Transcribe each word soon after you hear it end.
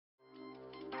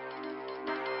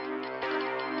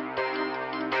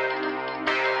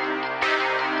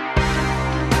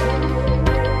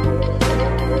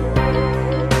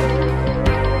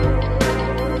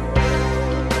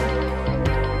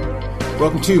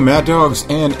Welcome to Mad Dogs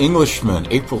and Englishmen,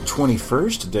 April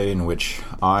 21st, a day in which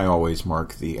I always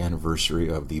mark the anniversary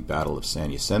of the Battle of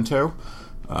San Jacinto.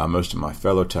 Most of my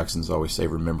fellow Texans always say,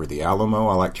 remember the Alamo.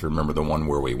 I like to remember the one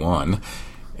where we won,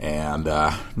 and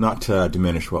not to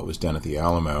diminish what was done at the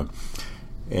Alamo.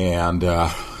 And,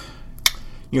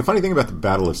 funny thing about the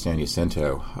Battle of San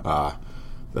Jacinto,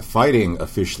 the fighting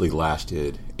officially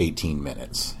lasted 18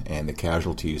 minutes, and the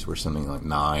casualties were something like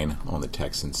 9 on the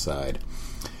Texan side.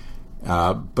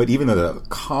 But even though the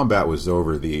combat was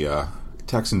over, the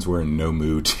Texans were in no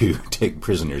mood to take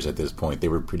prisoners at this point. They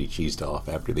were pretty cheesed off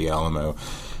after the Alamo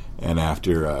and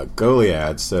after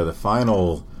Goliad. So the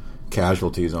final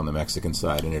casualties on the Mexican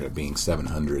side ended up being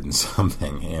 700 and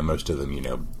something, and most of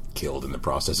them, killed in the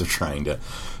process of trying to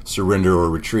surrender or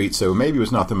retreat. So maybe it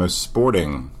was not the most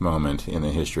sporting moment in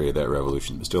the history of that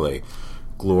revolution, but still a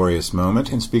glorious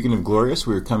moment. And speaking of glorious,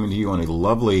 we're coming to you on a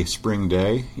lovely spring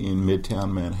day in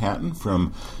Midtown Manhattan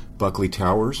from Buckley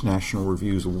Towers, National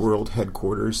Review's world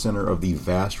headquarters, center of the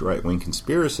vast right-wing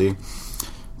conspiracy.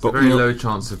 But a very low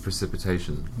chance of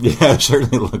precipitation. Yeah, it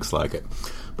certainly looks like it.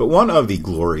 But one of the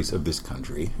glories of this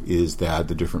country is that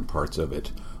the different parts of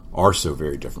it are so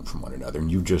very different from one another.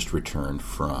 And you just returned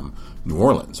from New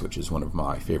Orleans, which is one of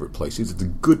my favorite places. It's a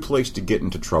good place to get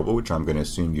into trouble, which I'm going to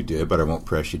assume you did, but I won't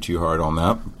press you too hard on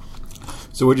that.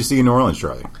 So what did you see in New Orleans,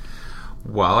 Charlie?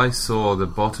 Well, I saw the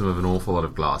bottom of an awful lot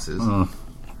of glasses.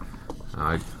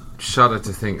 I shudder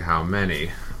to think how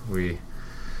many. We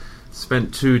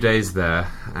spent 2 days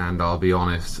there, and I'll be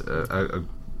honest, a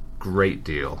great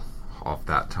deal of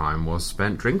that time was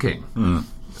spent drinking.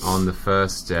 On the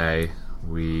first day,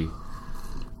 we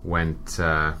went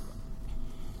to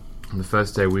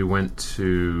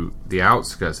the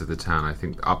outskirts of the town. I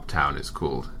think Uptown is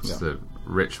called. It's the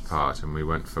rich part, and we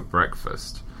went for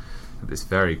breakfast at this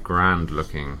very grand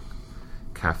looking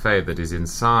cafe that is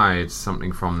inside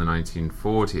something from the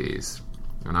 1940s,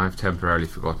 and I've temporarily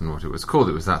forgotten what it was called.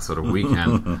 It was that sort of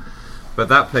weekend. But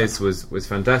that place was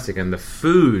fantastic, and the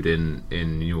food in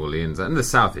New Orleans, and the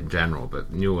South in general,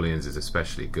 but New Orleans is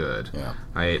especially good. Yeah.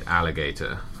 I ate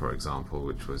alligator, for example,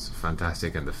 which was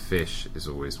fantastic, and the fish is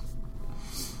always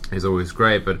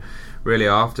great. But really,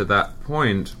 after that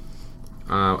point,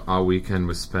 our weekend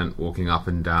was spent walking up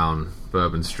and down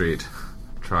Bourbon Street,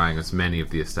 trying as many of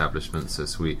the establishments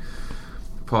as we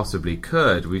possibly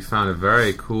could. We found a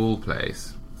very cool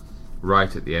place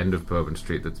right at the end of Bourbon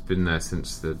Street that's been there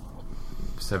since the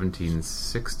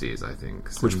 1760s, I think.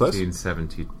 Which place?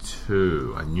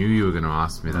 1772. I knew you were going to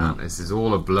ask me that. This is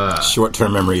all a blur.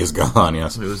 Short-term memory is gone,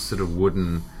 yes. It was sort of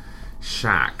wooden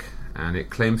shack, and it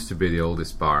claims to be the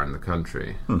oldest bar in the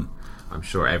country. I'm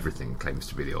sure everything claims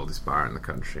to be the oldest bar in the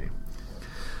country.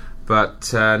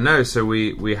 But no, so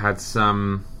we had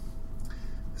some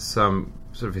sort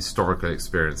of historical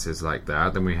experiences like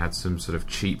that. Then we had some sort of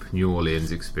cheap New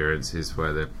Orleans experiences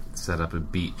where they set up a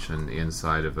beach and the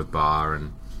inside of a bar,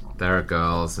 and there are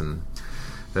girls, and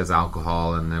there's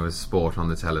alcohol, and there was sport on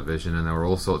the television, and there were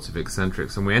all sorts of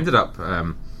eccentrics. And we ended up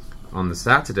on the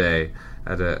Saturday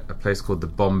at a place called the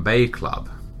Bombay Club,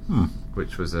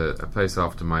 which was a place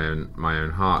after my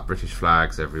own heart. British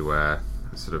flags everywhere,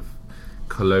 a sort of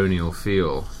colonial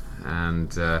feel,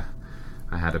 and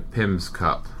I had a Pimm's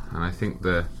cup, and I think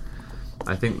the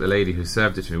lady who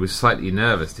served it to me was slightly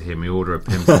nervous to hear me order a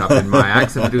Pimm's cup in my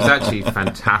accent, but it was actually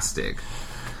fantastic.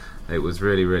 It was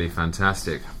really, really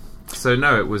fantastic. So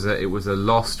no, it was a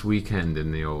lost weekend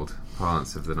in the old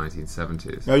parts of the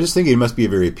 1970s. I was just thinking it must be a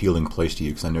very appealing place to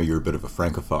you, because I know you're a bit of a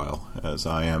Francophile, as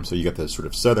I am. So you got the sort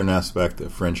of Southern aspect, the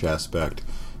French aspect,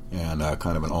 and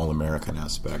kind of an all-American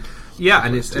aspect. Yeah,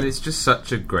 and it's just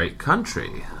such a great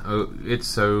country. It's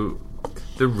so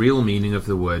the real meaning of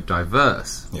the word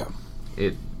diverse. Yeah.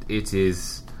 It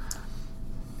is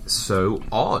so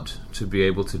odd to be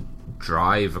able to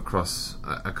drive across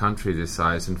a country this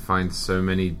size and find so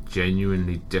many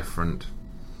genuinely different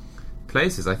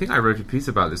places. I think I wrote a piece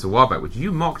about this a while back, which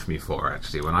you mocked me for,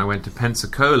 actually, when I went to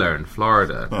Pensacola in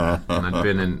Florida.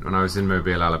 And when I was in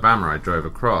Mobile, Alabama, I drove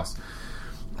across.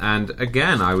 And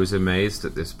again, I was amazed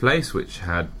at this place, which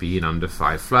had been under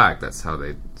 5 flag. That's how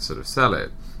they sort of sell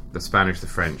it. The Spanish, the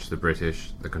French, the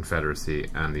British, the Confederacy,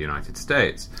 and the United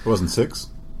States. It wasn't 6?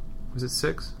 Was it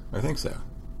 6? I think so.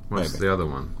 What's the other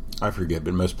one? I forget,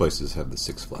 but most places have the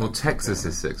 6 Flags. Well, Texas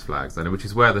is 6 Flags, I know, which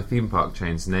is where the theme park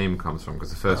chain's name comes from, because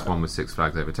the first one was 6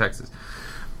 Flags Over Texas.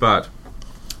 But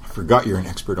I forgot you're an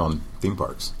expert on theme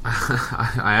parks.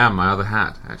 I am, my other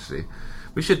hat, actually.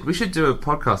 We should do a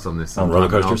podcast on this sometime. On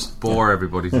roller coasters? I'll bore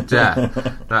everybody to death.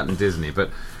 That and Disney. But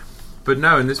But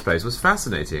no, in this place was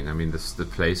fascinating. I mean, the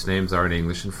place names are in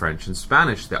English and French and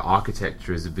Spanish. The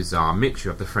architecture is a bizarre mix. You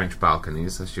have the French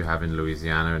balconies, as you have in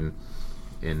Louisiana and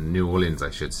in New Orleans,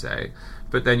 I should say.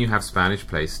 But then you have Spanish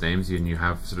place names, and you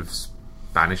have sort of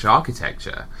Spanish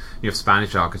architecture. You have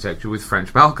Spanish architecture with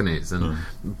French balconies, and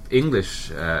English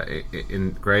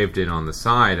engraved in on the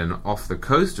side. And off the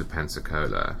coast of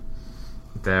Pensacola,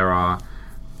 there are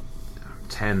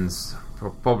tens,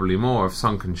 probably more, of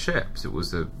sunken ships. It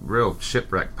was a real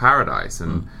shipwreck paradise,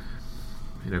 and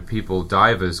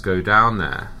divers go down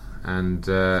there, and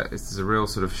it's a real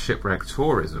sort of shipwreck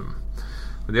tourism.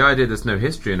 But the idea there's no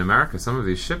history in America, some of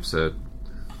these ships are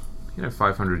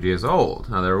 500 years old.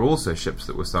 Now, there are also ships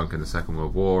that were sunk in the Second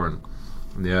World War and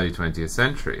in the early 20th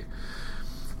century.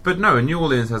 But no, New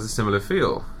Orleans has a similar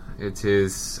feel. It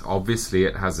has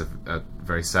a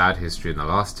very sad history in the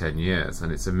last 10 years,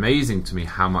 and it's amazing to me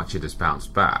how much it has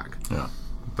bounced back. Yeah.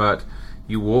 But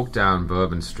you walk down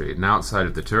Bourbon Street, and outside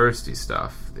of the touristy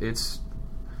stuff, it's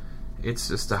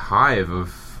just a hive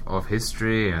of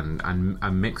history and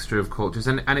a mixture of cultures,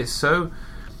 and it's so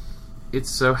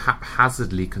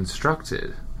haphazardly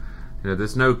constructed. There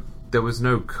was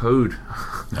no code,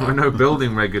 there were no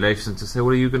building regulations to say, well,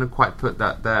 are you going to quite put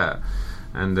that there?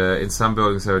 And in some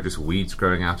buildings there are just weeds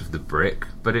growing out of the brick,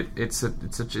 but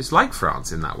it's like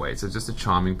France in that way. It's just a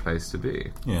charming place to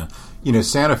be. Yeah,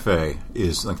 Santa Fe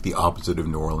is like the opposite of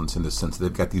New Orleans in the sense that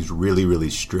they've got these really, really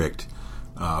strict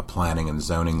planning and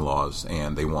zoning laws,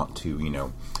 and they want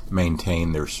to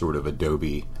maintain their sort of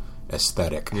Adobe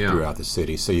aesthetic throughout the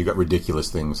city. So you got ridiculous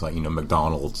things like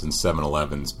McDonald's and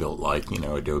 7-Elevens built like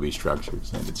Adobe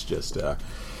structures, and it's just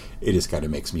it just kind of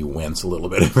makes me wince a little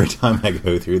bit every time I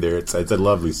go through there. It's a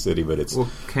lovely city, but it's... Well,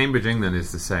 Cambridge, England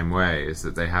is the same way, is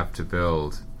that they have to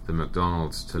build the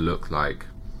McDonald's to look like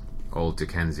old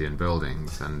Dickensian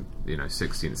buildings and,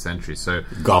 16th century. So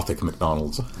Gothic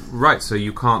McDonald's. Right, so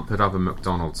you can't put up a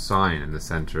McDonald's sign in the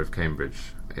centre of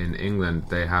Cambridge. In England,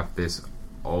 they have this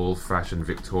old-fashioned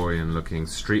Victorian-looking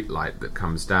street light that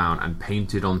comes down, and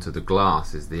painted onto the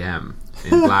glass is the M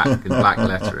in black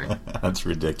lettering. That's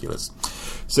ridiculous.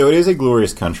 So it is a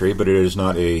glorious country, but it is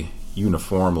not a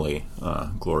uniformly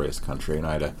glorious country. And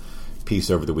I had a piece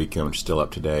over the weekend, which is still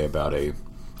up today, about a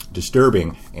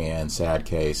disturbing and sad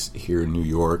case here in New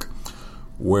York,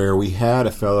 where we had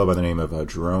a fellow by the name of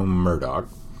Jerome Murdoch,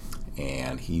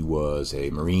 and he was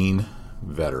a Marine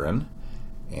veteran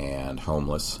and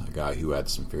homeless, a guy who had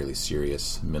some fairly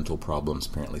serious mental problems,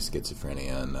 apparently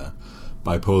schizophrenia and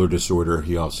bipolar disorder.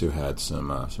 He also had some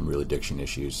real addiction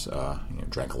issues.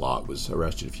 Drank a lot, was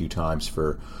arrested a few times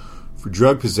for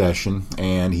drug possession,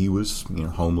 and he was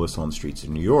homeless on the streets of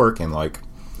New York. And I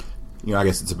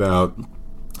guess it's about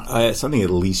something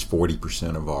at least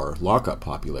 40% of our lockup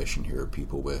population here are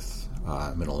people with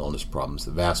mental illness problems.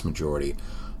 The vast majority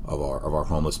of our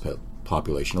homeless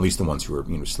population, at least the ones who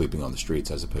are sleeping on the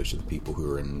streets, as opposed to the people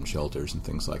who are in shelters and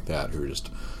things like that, who are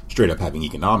just straight up having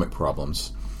economic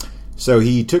problems. So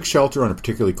he took shelter on a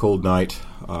particularly cold night,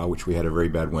 which we had a very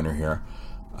bad winter here,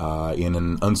 in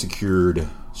an unsecured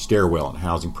stairwell in a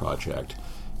housing project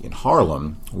in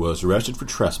Harlem, was arrested for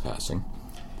trespassing,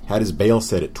 had his bail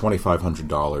set at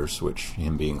 $2,500, which,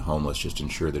 him being homeless, just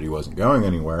ensured that he wasn't going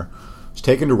anywhere, was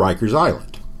taken to Rikers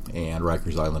Island. And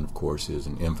Rikers Island, of course, is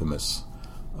an infamous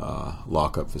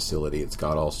lockup facility. It's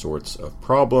got all sorts of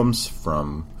problems,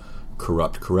 from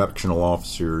corrupt correctional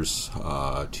officers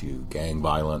to gang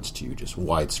violence to just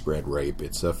widespread rape.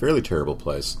 It's a fairly terrible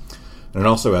place. And it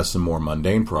also has some more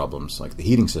mundane problems, like the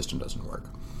heating system doesn't work.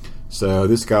 So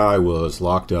this guy was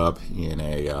locked up in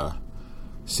a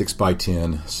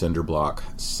 6x10 cinder block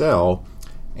cell,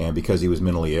 and because he was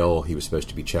mentally ill, he was supposed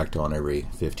to be checked on every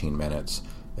 15 minutes.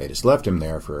 They just left him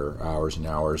there for hours and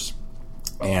hours.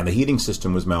 And the heating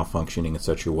system was malfunctioning in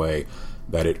such a way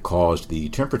that it caused the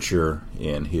temperature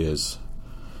in his,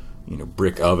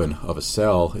 brick oven of a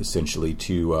cell essentially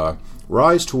to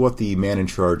rise to what the man in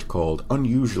charge called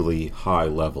unusually high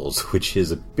levels, which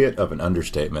is a bit of an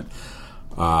understatement.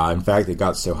 In fact, it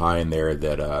got so high in there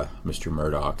that Mr.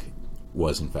 Murdoch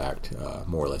was, in fact,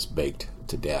 more or less baked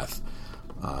to death.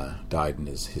 Died in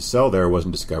his cell there,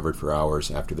 wasn't discovered for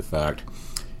hours after the fact.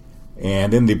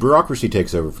 And then the bureaucracy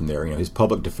takes over from there. His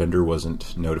public defender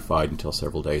wasn't notified until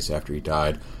several days after he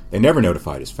died. They never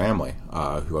notified his family,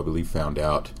 who I believe found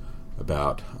out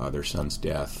about their son's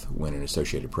death when an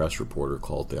Associated Press reporter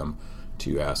called them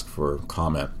to ask for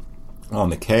comment on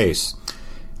the case.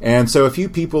 And so a few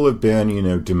people have been,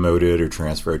 demoted or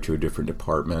transferred to a different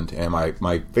department. And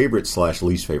my favorite /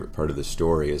 least favorite part of the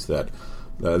story is that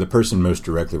the person most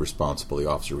directly responsible, the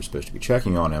officer who was supposed to be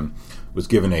checking on him, was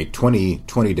given a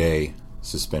 20-day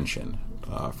suspension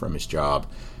from his job.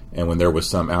 And when there was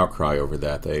some outcry over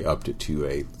that, they upped it to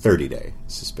a 30-day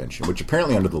suspension, which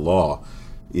apparently under the law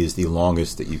is the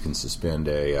longest that you can suspend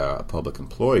a public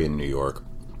employee in New York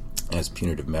as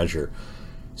punitive measure.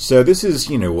 So this is,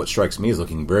 what strikes me as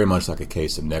looking very much like a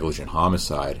case of negligent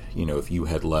homicide. If you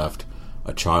had left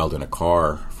a child in a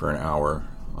car for an hour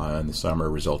in the summer,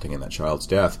 resulting in that child's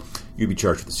death, you'd be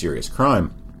charged with a serious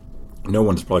crime. No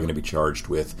one's probably going to be charged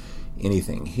with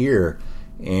anything here.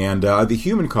 And the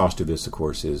human cost of this, of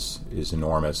course, is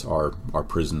enormous. Our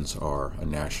prisons are a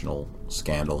national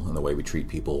scandal, and the way we treat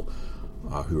people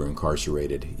who are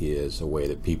incarcerated is a way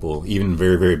that people, even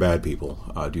very, very bad people,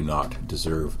 do not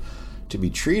deserve to be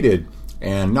treated.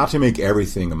 And not to make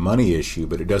everything a money issue,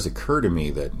 but it does occur to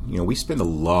me that, we spend a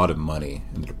lot of money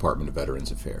in the Department of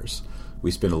Veterans Affairs.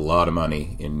 We spend a lot of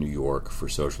money in New York for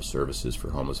social services, for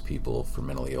homeless people, for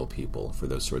mentally ill people, for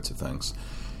those sorts of things.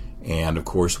 And, of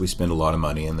course, we spend a lot of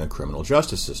money in the criminal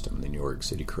justice system. The New York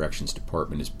City Corrections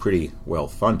Department is pretty well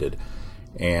funded.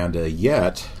 And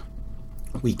yet,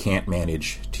 we can't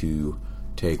manage to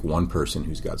take one person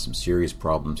who's got some serious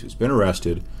problems, who's been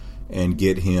arrested, and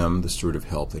get him the sort of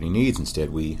help that he needs. Instead,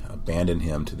 we abandon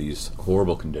him to these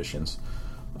horrible conditions,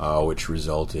 which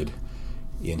resulted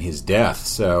in his death.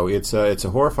 So it's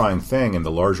a horrifying thing. And the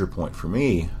larger point for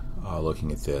me,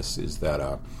 looking at this, is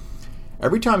that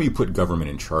every time you put government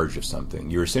in charge of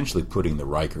something, you're essentially putting the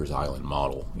Rikers Island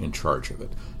model in charge of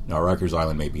it. Now, Rikers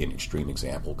Island may be an extreme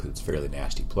example because it's a fairly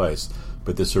nasty place,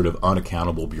 but this sort of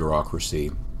unaccountable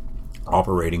bureaucracy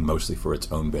operating mostly for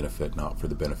its own benefit, not for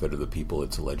the benefit of the people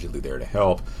it's allegedly there to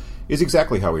help, is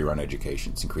exactly how we run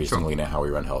education. It's increasingly now how we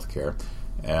run healthcare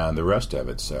and the rest of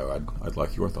it. So I'd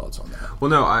like your thoughts on that. Well,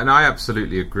 no, and I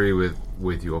absolutely agree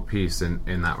with your piece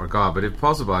in that regard. But if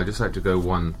possible, I'd just like to go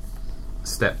one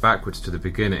step backwards to the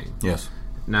beginning. Yes.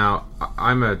 Now,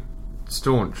 I'm a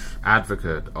staunch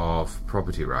advocate of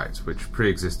property rights, which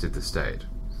pre-existed the state.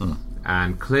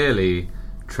 And clearly,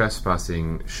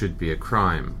 trespassing should be a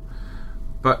crime.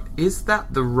 But is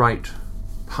that the right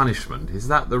punishment? Is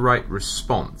that the right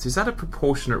response? Is that a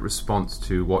proportionate response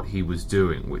to what he was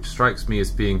doing, which strikes me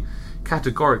as being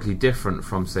categorically different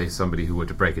from, say, somebody who were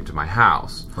to break into my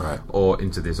house or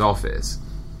into this office?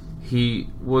 He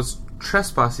was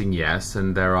trespassing, yes,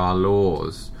 and there are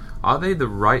laws. Are they the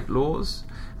right laws?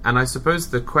 And I suppose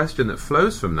the question that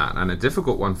flows from that, and a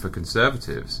difficult one for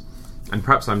conservatives, and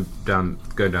perhaps I'm going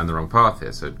down the wrong path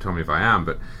here, so tell me if I am,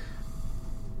 but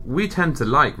we tend to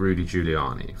like Rudy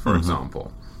Giuliani, for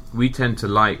example. We tend to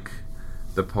like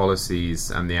the policies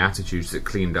and the attitudes that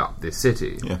cleaned up this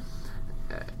city. Yeah.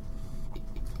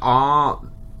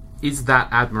 Is that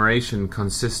admiration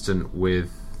consistent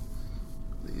with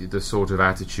the sort of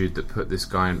attitude that put this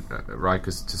guy in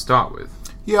Rikers to start with?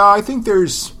 Yeah, I think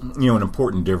there's an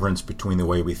important difference between the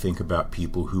way we think about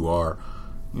people who are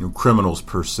criminals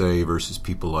per se versus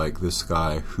people like this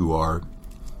guy who are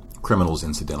criminals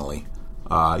incidentally.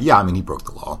 He broke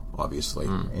the law, obviously,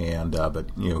 but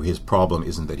his problem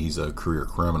isn't that he's a career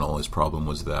criminal. His problem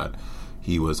was that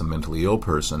he was a mentally ill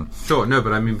person. Sure, no,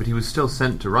 but he was still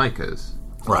sent to Rikers.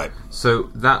 Right. So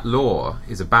that law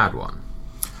is a bad one.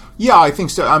 Yeah, I think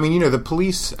so. The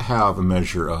police have a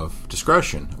measure of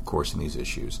discretion, of course, in these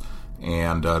issues,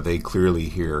 and they clearly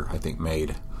here, I think,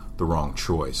 made the wrong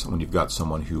choice. When you've got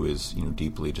someone who is,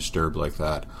 deeply disturbed like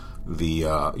that,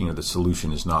 the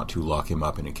solution is not to lock him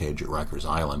up in a cage at Rikers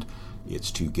Island. It's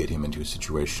to get him into a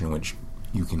situation in which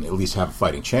you can at least have a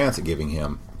fighting chance at giving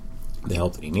him the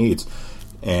help that he needs.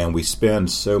 And we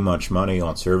spend so much money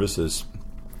on services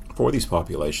for these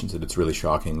populations that it's really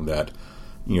shocking that,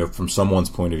 from someone's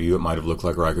point of view, it might have looked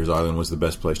like Rikers Island was the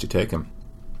best place to take him.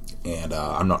 And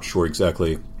I'm not sure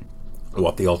exactly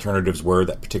what the alternatives were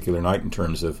that particular night in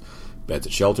terms of beds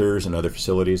at shelters and other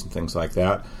facilities and things like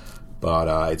that.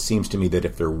 But it seems to me that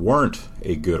if there weren't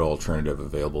a good alternative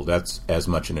available, that's as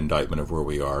much an indictment of where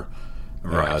we are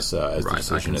as the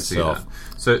decision itself.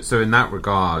 So in that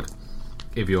regard,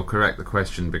 if you're correct, the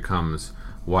question becomes,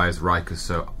 why is Rikers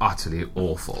so utterly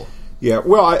awful? Yeah,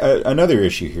 well, another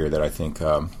issue here that I think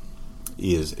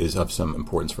is of some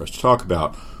importance for us to talk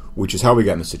about, which is how we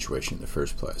got in the situation in the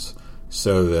first place.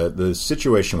 So the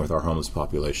situation with our homeless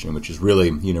population, which is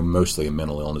really mostly a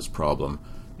mental illness problem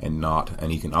and not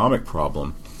an economic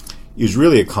problem, is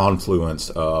really a confluence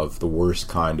of the worst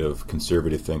kind of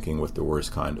conservative thinking with the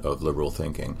worst kind of liberal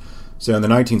thinking. So in the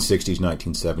 1960s,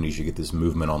 1970s, you get this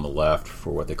movement on the left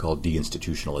for what they call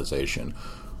deinstitutionalization,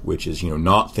 which is,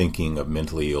 not thinking of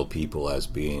mentally ill people as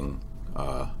being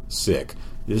sick.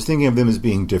 You're just thinking of them as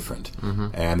being different.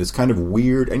 And it's kind of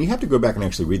weird. And you have to go back and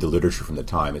actually read the literature from the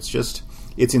time. It's just,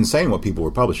 it's insane what people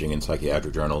were publishing in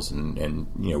psychiatric journals and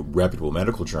reputable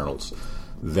medical journals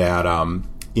that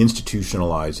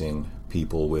institutionalizing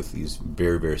people with these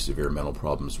very, very severe mental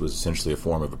problems was essentially a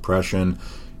form of oppression.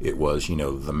 It was,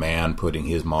 the man putting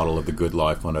his model of the good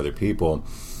life on other people.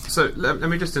 So let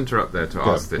me just interrupt there to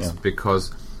ask this,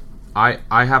 because I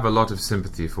have a lot of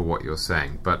sympathy for what you're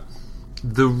saying, but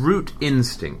the root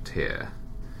instinct here,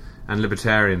 and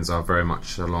libertarians are very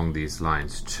much along these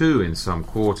lines too in some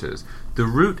quarters, the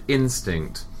root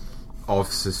instinct of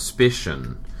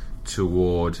suspicion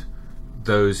toward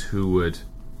those who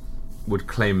would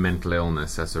claim mental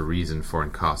illness as a reason for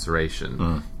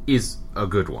incarceration is a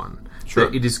good one. Sure.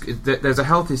 There's a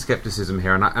healthy skepticism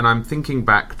here, and I'm thinking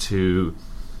back to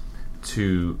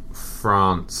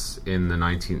France in the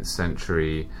 19th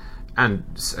century, and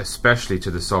especially to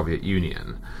the Soviet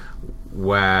Union,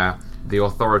 where the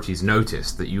authorities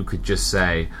noticed that you could just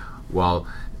say, well,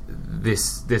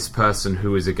 this person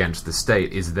who is against the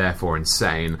state is therefore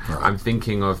insane. Right. I'm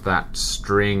thinking of that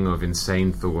string of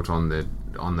insane thought on the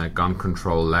gun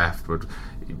control left, but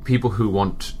people who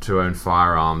want to own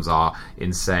firearms are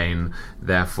insane,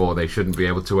 therefore they shouldn't be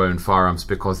able to own firearms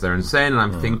because they're insane. And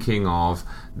I'm thinking of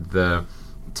the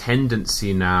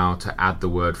tendency now to add the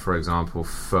word, for example,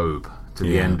 phobe to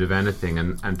the end of anything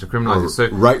and to criminalize it. So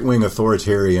right-wing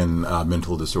authoritarian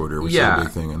mental disorder, which is a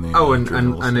big thing in the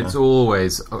journals, and it's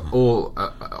always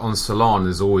on Salon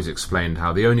is always explained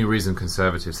how the only reason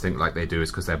conservatives think like they do is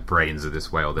because their brains are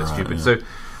this way or they're stupid. Yeah.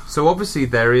 So obviously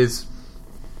there is,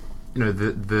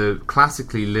 the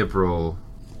classically liberal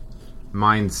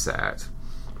mindset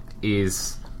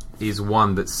is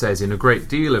one that says in a great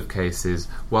deal of cases,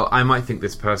 well, I might think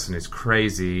this person is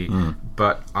crazy,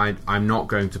 but I'm not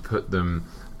going to put them,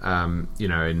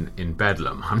 in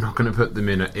Bedlam. I'm not going to put them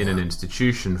in an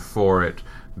institution for it,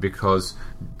 because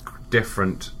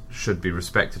different should be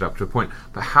respected up to a point.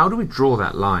 But how do we draw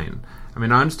that line? I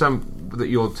mean, I understand that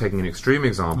you're taking an extreme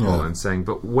example and saying,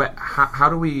 but how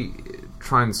do we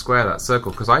try and square that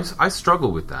circle? Because I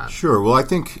struggle with that. Sure. Well,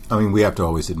 we have to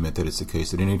always admit that it's the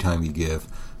case that any time you give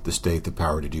the state the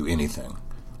power to do anything,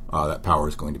 that power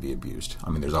is going to be abused. I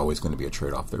mean, there's always going to be a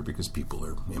trade-off there because people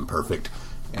are imperfect,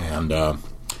 and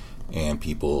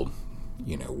people,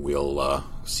 will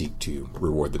seek to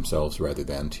reward themselves rather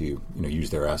than to, use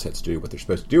their assets to do what they're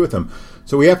supposed to do with them.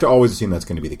 So we have to always assume that's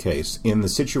going to be the case. In the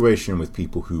situation with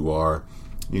people who are,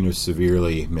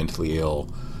 severely mentally ill,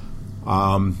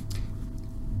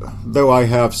 though I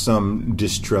have some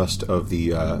distrust of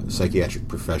the psychiatric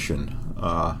profession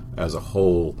as a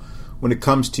whole, when it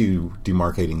comes to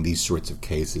demarcating these sorts of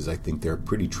cases, I think they're a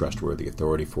pretty trustworthy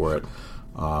authority for it.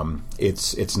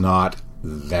 It's not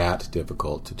that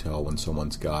difficult to tell when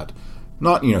someone's got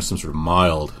not some sort of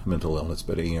mild mental illness,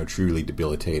 but a truly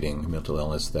debilitating mental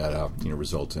illness that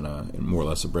results in more or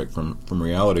less a break from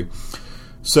reality.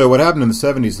 So what happened in the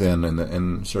 70s then,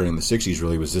 and starting in the 60s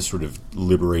really, was this sort of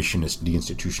liberationist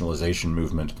deinstitutionalization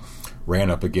movement ran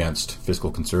up against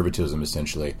fiscal conservatism,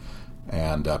 essentially,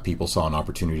 and people saw an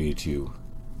opportunity to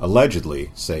allegedly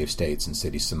save states and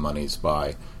cities some monies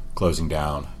by closing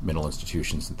down mental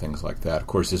institutions and things like that. Of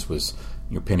course, this was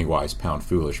penny wise, pound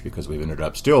foolish, because we've ended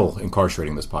up still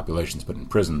incarcerating those populations, but in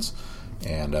prisons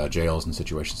and jails and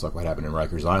situations like what happened in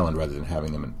Rikers Island, rather than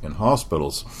having them in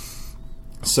hospitals.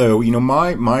 So,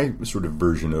 my sort of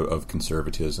version of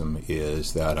conservatism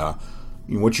is that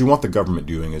what you want the government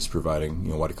doing is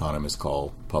providing what economists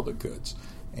call public goods.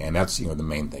 And that's, the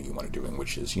main thing you want to do,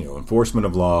 which is, enforcement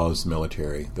of laws,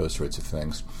 military, those sorts of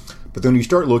things. But then you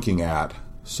start looking at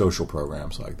social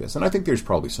programs like this, and I think there's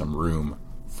probably some room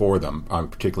for them,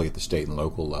 particularly at the state and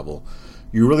local level.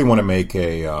 You really want to make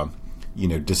a,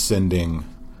 descending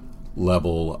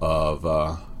level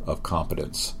of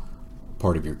competence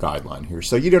part of your guideline here.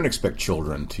 So you don't expect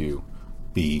children to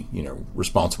be,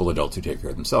 responsible adults who take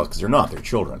care of themselves, because they're not, they're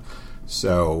children.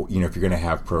 So, if you're going to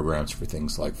have programs for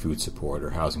things like food support or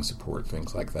housing support,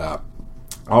 things like that,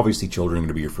 obviously children are going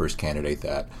to be your first candidate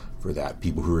for that.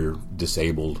 People who are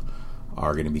disabled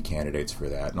are going to be candidates for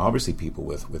that. And obviously people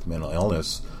with mental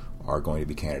illness are going to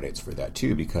be candidates for that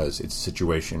too, because it's a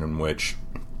situation in which,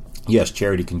 yes,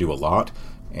 charity can do a lot,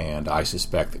 and I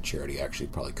suspect that charity actually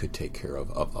probably could take care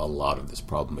of a lot of this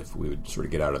problem if we would sort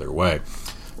of get out of their way.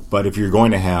 But if you're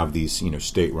going to have these,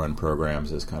 state-run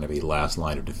programs as kind of a last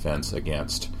line of defense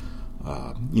against,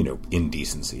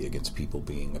 indecency, against people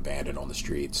being abandoned on the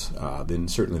streets, then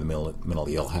certainly the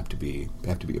mentally ill have to be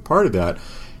a part of that.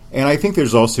 And I think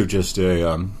there's also just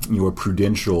a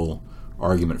prudential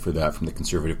argument for that from the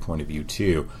conservative point of view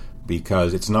too,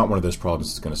 because it's not one of those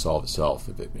problems that's going to solve itself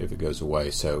if it goes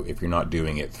away. So if you're not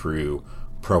doing it through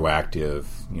proactive,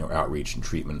 outreach and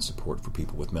treatment and support for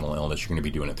people with mental illness. You're going to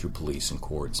be doing it through police and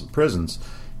courts and prisons.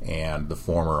 And the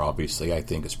former, obviously, I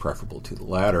think is preferable to the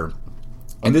latter.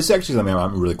 And this actually is something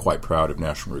I'm really quite proud of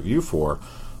National Review for,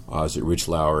 is that Rich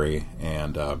Lowry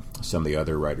and some of the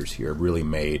other writers here have really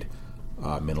made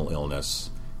mental illness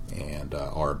and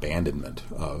our abandonment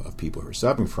of people who are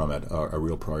suffering from it a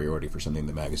real priority for something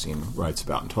the magazine writes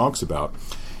about and talks about.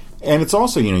 And it's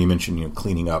also, you mentioned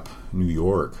cleaning up New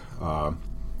York.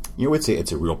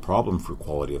 It's a real problem for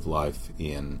quality of life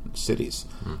in cities.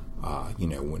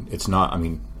 When it's not,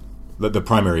 the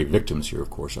primary victims here, of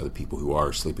course, are the people who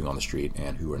are sleeping on the street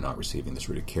and who are not receiving the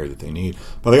sort of care that they need.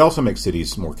 But they also make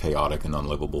cities more chaotic and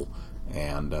unlivable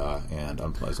and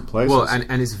unpleasant places. Well,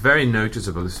 and it's very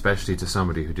noticeable, especially to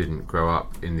somebody who didn't grow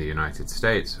up in the United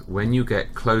States, when you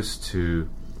get close to,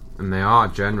 and they are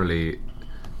generally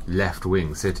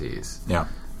left-wing cities,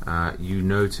 you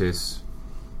notice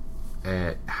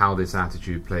how this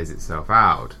attitude plays itself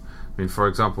out. For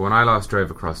example, when I last drove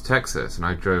across Texas and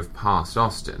I drove past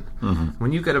Austin,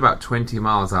 when you get about 20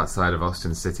 miles outside of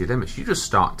Austin city limits, you just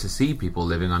start to see people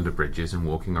living under bridges and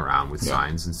walking around with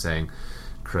signs and saying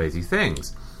crazy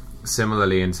things.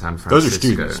 Similarly in San Francisco. Those are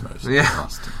students mostly. Yeah.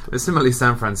 Similarly,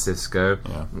 San Francisco.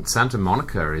 Santa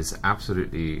Monica is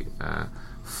absolutely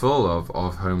full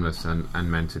of homeless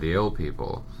and mentally ill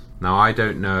people. Now, I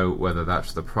don't know whether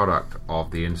that's the product of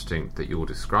the instinct that you're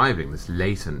describing, this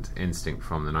latent instinct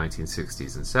from the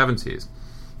 1960s and 70s,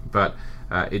 but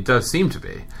it does seem to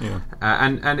be. Yeah.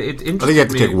 And it interests me. I think you have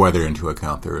to take weather into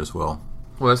account there as well.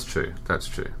 Well, that's true.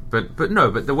 But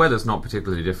the weather's not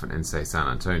particularly different in, say, San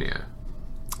Antonio.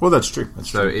 Well, that's true.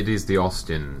 So it is the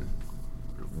Austin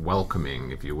welcoming,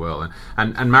 if you will.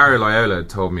 And Mario Loyola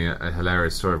told me a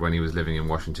hilarious story when he was living in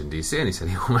Washington, D.C., and he said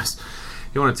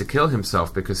he wanted to kill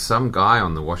himself because some guy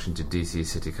on the Washington, D.C.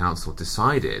 City Council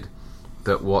decided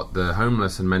that what the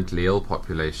homeless and mentally ill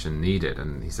population needed,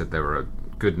 and he said there were a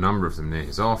good number of them near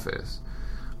his office,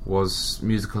 was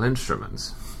musical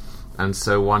instruments. And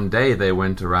so one day they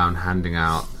went around handing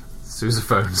out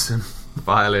sousaphones and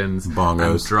violins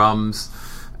bongos and drums,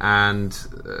 and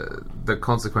the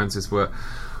consequences were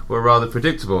rather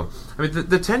predictable.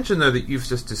 The tension, though, that you've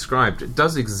just described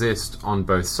does exist on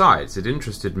both sides. It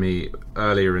interested me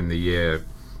earlier in the year,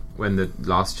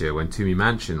 last year, when Toomey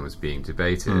Manchin was being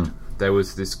debated. There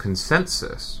was this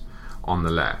consensus on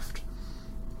the left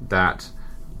that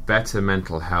better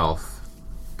mental health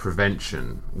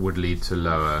prevention would lead to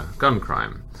lower gun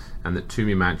crime, and that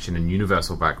Toomey Manchin and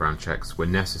universal background checks were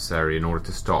necessary in order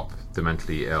to stop the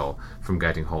mentally ill from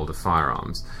getting hold of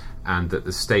firearms, and that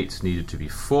the state needed to be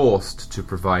forced to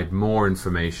provide more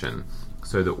information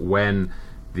so that when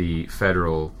the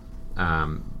federal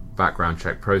background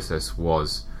check process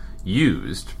was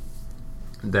used,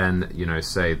 then,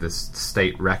 say the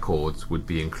state records would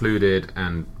be included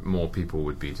and more people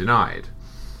would be denied.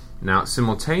 Now,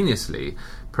 simultaneously,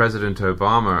 President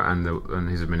Obama and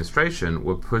his administration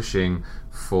were pushing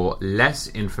for less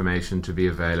information to be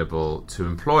available to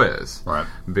employers, right?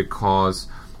 Because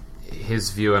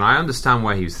his view, and I understand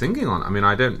where he was thinking on.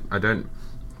 I don't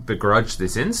begrudge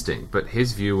this instinct, but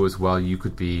his view was, well, you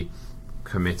could be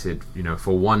committed,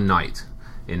 for one night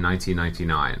in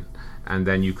 1999, and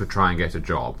then you could try and get a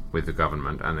job with the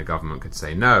government, and the government could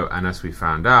say no. And as we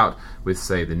found out with,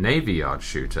 say, the Navy Yard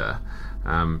shooter,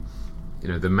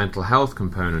 the mental health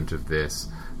component of this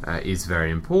is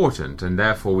very important, and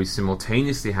therefore we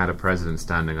simultaneously had a president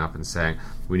standing up and saying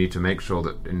we need to make sure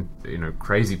that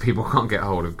crazy people can't get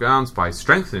hold of guns by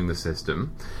strengthening the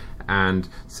system, and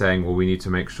saying, well, we need to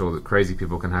make sure that crazy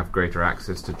people can have greater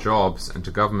access to jobs and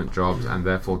to government jobs and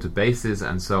therefore to bases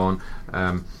and so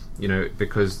on,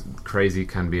 because crazy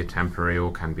can be a temporary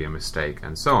or can be a mistake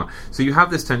and so on. So you have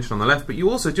this tension on the left, but you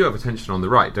also do have a tension on the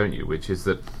right, don't you, which is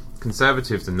that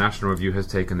Conservatives and National Review has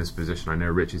taken this position, I know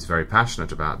Rich is very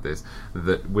passionate about this,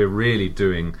 that we're really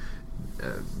doing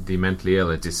the mentally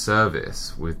ill a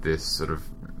disservice with this sort of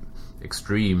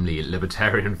extremely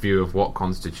libertarian view of what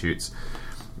constitutes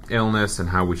illness and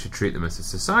how we should treat them as a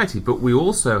society. But we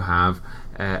also have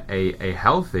a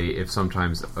healthy, if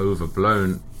sometimes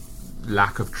overblown,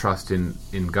 lack of trust in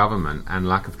government, and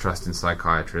lack of trust in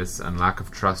psychiatrists, and lack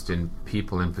of trust in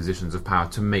people in positions of power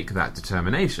to make that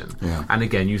determination. Yeah. And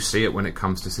again, you see it when it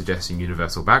comes to suggesting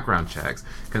universal background checks.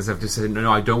 Conservatives say,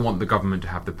 no, I don't want the government to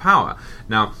have the power.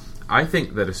 Now, I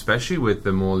think that especially with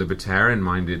the more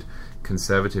libertarian-minded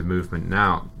conservative movement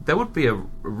now, there would be a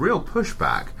real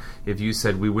pushback if you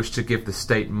said we wish to give the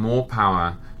state more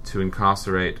power to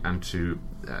incarcerate and to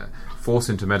force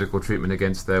into medical treatment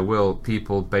against their will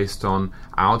people based on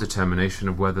our determination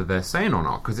of whether they're sane or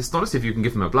not. Because it's not as if you can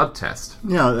give them a blood test.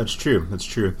 Yeah, that's true. That's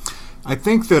true. I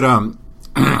think that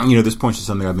this points to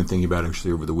something I've been thinking about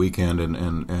actually over the weekend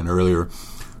and earlier,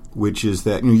 which is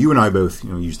that you and I both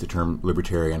use the term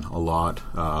libertarian a lot,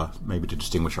 maybe to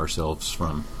distinguish ourselves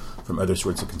from other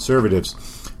sorts of conservatives.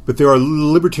 But there are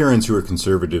libertarians who are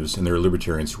conservatives, and there are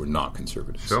libertarians who are not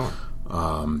conservatives. Sure.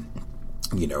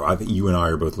 I think you and I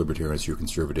are both libertarians who are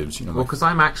conservatives. Well, because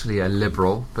I'm actually a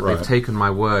liberal, but Right. they've taken my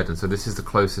word, and so this is the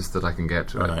closest that I can get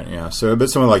to it. Right, yeah. So, but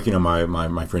someone like,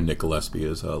 my friend Nick Gillespie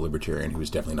is a libertarian who is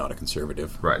definitely not a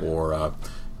conservative. Right. Or,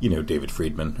 David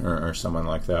Friedman or someone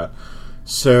like that.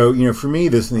 So, for me,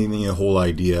 this the whole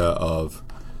idea of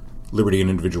liberty and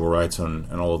individual rights and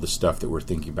all of the stuff that we're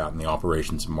thinking about in the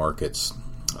operations of markets,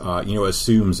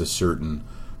 assumes a certain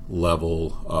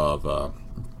level of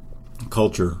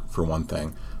culture, for one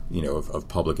thing, of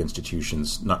public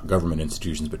institutions, not government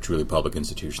institutions, but truly public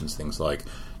institutions, things like,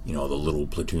 the little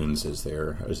platoons as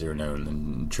they're known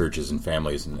in churches and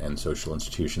families and social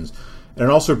institutions. And it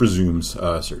also presumes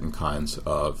certain kinds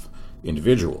of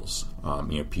individuals,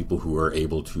 people who are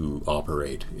able to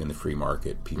operate in the free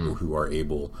market, people who are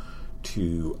able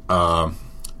to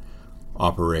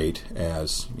operate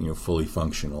as fully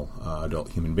functional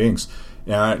adult human beings.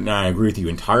 Now, I agree with you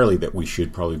entirely that we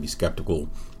should probably be skeptical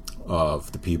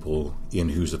of the people in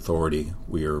whose authority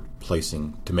we are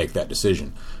placing to make that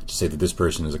decision, to say that this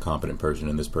person is a competent person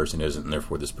and this person isn't, and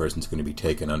therefore this person's going to be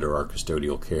taken under our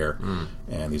custodial care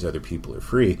and these other people are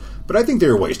free. But I think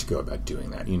there are ways to go about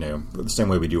doing that, the same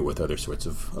way we do it with other sorts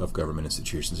of government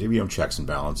institutions. Checks and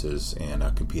balances and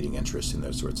competing interests and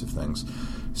those sorts of things.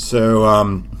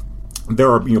 So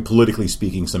there are, politically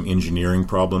speaking, some engineering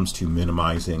problems to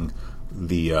minimizing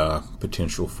the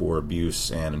potential for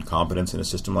abuse and incompetence in a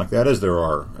system like that, as there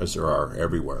are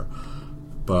everywhere.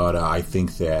 But I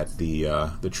think that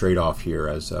the trade-off here,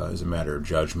 as a matter of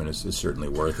judgment, is certainly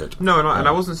worth it. No, and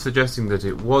I wasn't suggesting that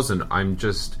it wasn't.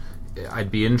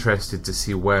 I'd be interested to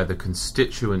see where the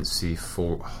constituency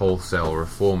for wholesale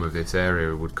reform of this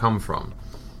area would come from,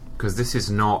 because this is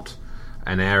not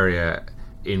an area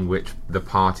in which the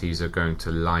parties are going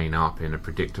to line up in a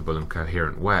predictable and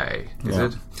coherent way, is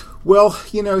it? Well,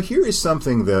 here is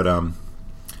something that,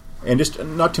 and just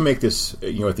not to make this,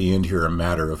 at the end here a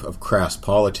matter of crass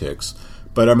politics,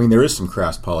 but there is some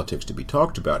crass politics to be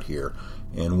talked about here,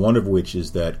 and one of which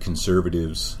is that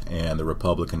conservatives and the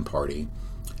Republican Party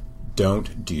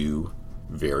don't do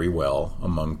very well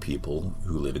among people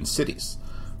who live in cities.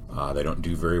 They don't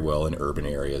do very well in urban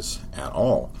areas at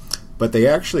all. But they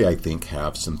actually, I think,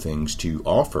 have some things to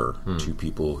offer to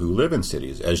people who live in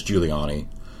cities, as Giuliani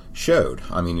showed.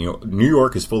 New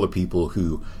York is full of people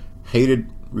who hated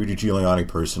Rudy Giuliani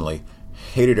personally,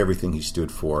 hated everything he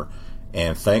stood for,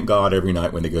 and thank God every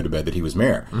night when they go to bed that he was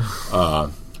mayor.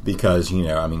 Because, he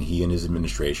and his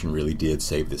administration really did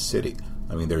save this city.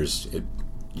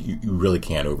 You really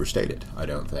can't overstate it, I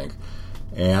don't think.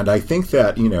 And I think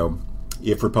that,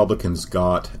 if Republicans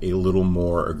got a little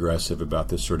more aggressive about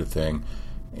this sort of thing,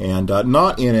 and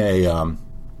not in a,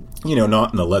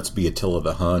 not in a let's be Attila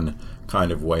the Hun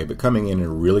kind of way, but coming in a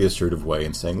really assertive way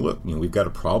and saying, look, we've got a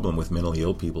problem with mentally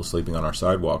ill people sleeping on our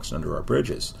sidewalks and under our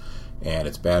bridges, and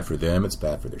it's bad for them, it's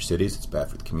bad for their cities, it's bad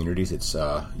for the communities, it's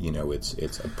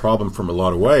it's a problem from a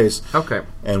lot of ways. Okay.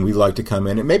 And we'd like to come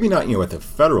in, and maybe not at the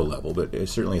federal level, but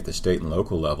certainly at the state and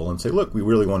local level, and say, look, we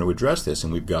really want to address this,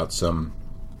 and we've got some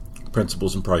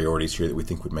principles and priorities here that we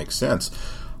think would make sense.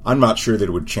 I'm not sure that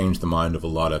it would change the mind of a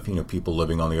lot of people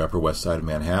living on the Upper West Side of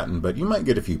Manhattan, but you might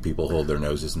get a few people hold their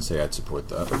noses and say, I'd support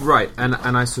that. Right, and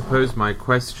I suppose my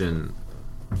question,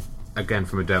 again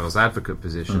from a devil's advocate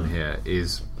position here,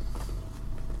 is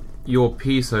your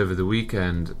piece over the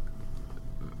weekend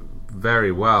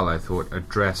very well, I thought,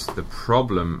 addressed the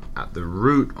problem at the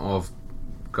root of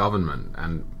government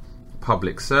and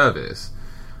public service,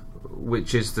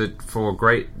 which is that for a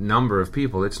great number of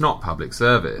people, it's not public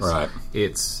service. Right.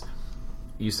 It's,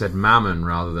 you said mammon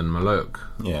rather than Moloch.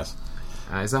 Yes.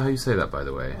 Is that how you say that, by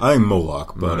the way? I'm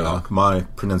Moloch, but Moloch. My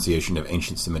pronunciation of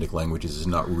ancient Semitic languages is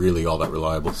not really all that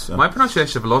reliable. So. My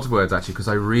pronunciation of a lot of words, actually, because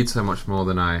I read so much more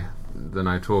than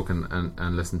I talk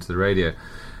and listen to the radio,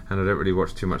 and I don't really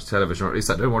watch too much television, or at least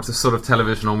I don't watch the sort of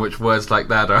television on which words like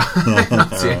that are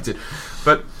enunciated.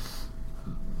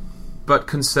 But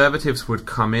conservatives would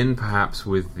come in perhaps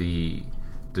with the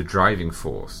driving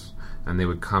force, and they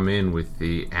would come in with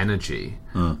the energy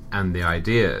and the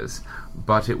ideas,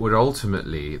 but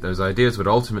those ideas would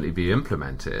ultimately be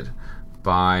implemented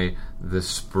by the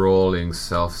sprawling,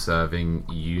 self-serving,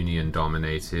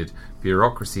 union-dominated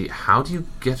bureaucracy. How do you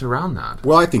get around that?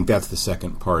 Well, I think that's the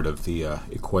second part of the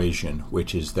equation,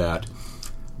 which is that,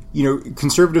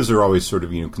 conservatives are always sort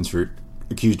of,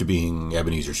 accused of being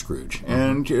Ebenezer Scrooge.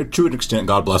 And to an extent,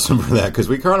 God bless them for that, because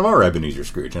we kind of are Ebenezer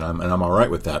Scrooge, and I'm all right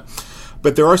with that.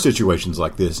 But there are situations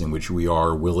like this in which we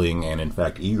are willing and, in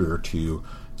fact, eager to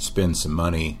spend some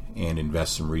money and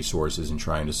invest some resources in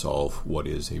trying to solve what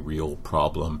is a real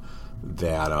problem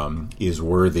that is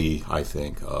worthy, I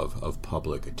think, of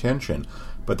public attention.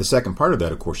 But the second part of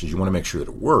that, of course, is you want to make sure that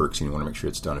it works, and you want to make sure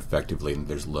it's done effectively, and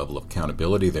there's a level of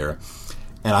accountability there.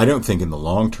 And I don't think in the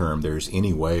long term there's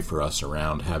any way for us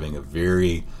around having a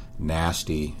very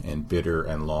nasty and bitter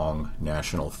and long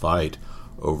national fight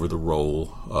over the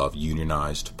role of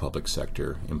unionized public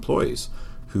sector employees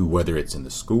who, whether it's in the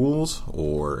schools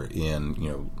or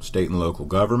in state and local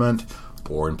government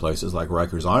or in places like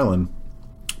Rikers Island,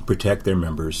 protect their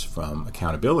members from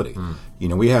accountability.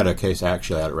 We had a case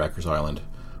actually out at Rikers Island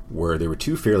where there were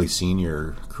two fairly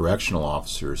senior correctional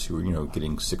officers who were,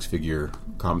 getting six-figure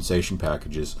compensation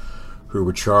packages, who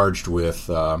were charged with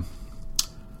not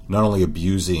only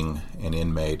abusing an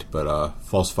inmate, but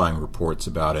falsifying reports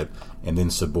about it, and then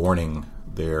suborning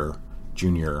their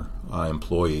junior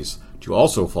employees to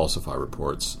also falsify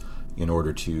reports in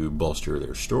order to bolster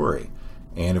their story.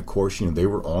 And of course, they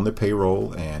were on the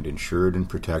payroll and insured and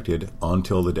protected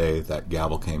until the day that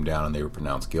gavel came down and they were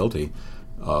pronounced guilty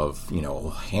of, a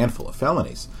handful of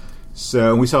felonies.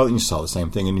 So you saw the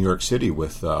same thing in New York City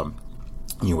with,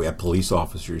 we had police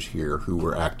officers here who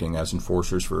were acting as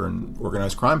enforcers for an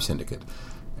organized crime syndicate.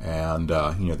 And,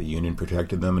 the union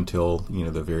protected them until,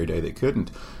 the very day they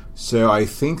couldn't. So I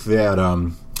think that,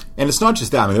 and it's not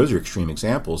just that. I mean, those are extreme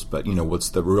examples. But what's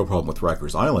the real problem with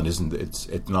Rikers Island isn't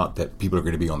it's not that people are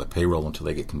going to be on the payroll until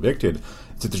they get convicted.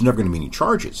 It's that there's never going to be any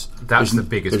charges. That's the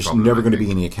biggest problem. There's never going to be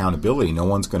any accountability. No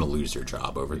one's going to lose their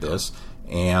job over this,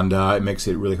 and it makes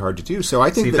it really hard to do. So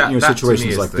I think that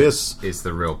situations like this is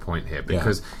the real point here,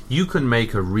 because you can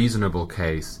make a reasonable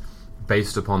case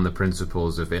based upon the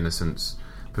principles of innocence.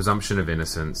 Presumption of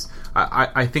innocence.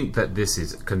 I think that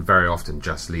this can very often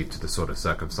just lead to the sort of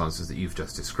circumstances that you've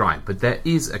just described. But there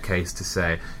is a case to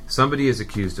say somebody is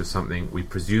accused of something, we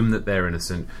presume that they're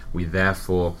innocent, we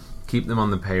therefore keep them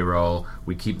on the payroll,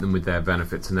 we keep them with their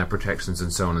benefits and their protections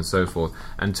and so on and so forth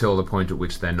until the point at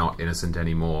which they're not innocent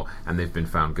anymore and they've been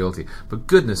found guilty. But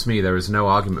goodness me, there is no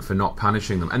argument for not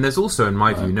punishing them. And there's also, in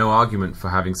my view, no argument for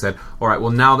having said, all right,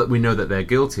 well, now that we know that they're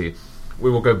guilty, we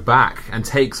will go back and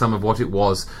take some of what it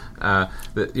was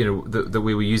that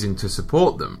we were using to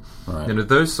support them. Right.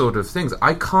 Those sort of things.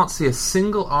 I can't see a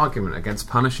single argument against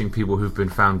punishing people who've been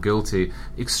found guilty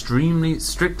extremely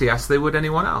strictly as they would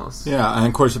anyone else. Yeah, and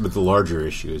of course, but the larger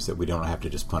issue is that we don't have to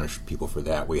just punish people for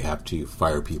that. We have to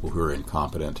fire people who are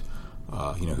incompetent.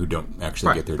 Who don't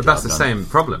actually get their job done. But that's the same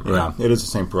problem, right? Yeah, it is the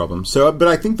same problem. So, but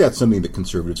I think that's something that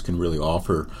conservatives can really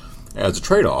offer as a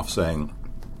trade-off, saying,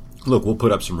 look, we'll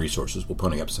put up some resources, we'll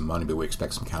put up some money, but we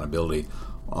expect some accountability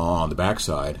on the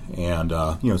backside. And,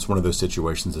 it's one of those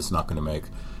situations that's not going to make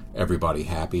everybody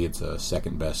happy. It's a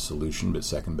second-best solution, but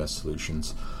second-best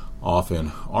solutions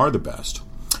often are the best.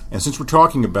 And since we're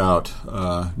talking about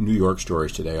New York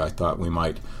stories today, I thought we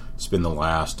might spend the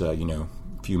last,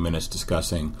 few minutes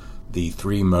discussing the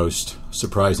three most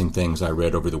surprising things I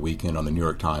read over the weekend on the New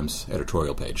York Times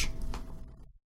editorial page.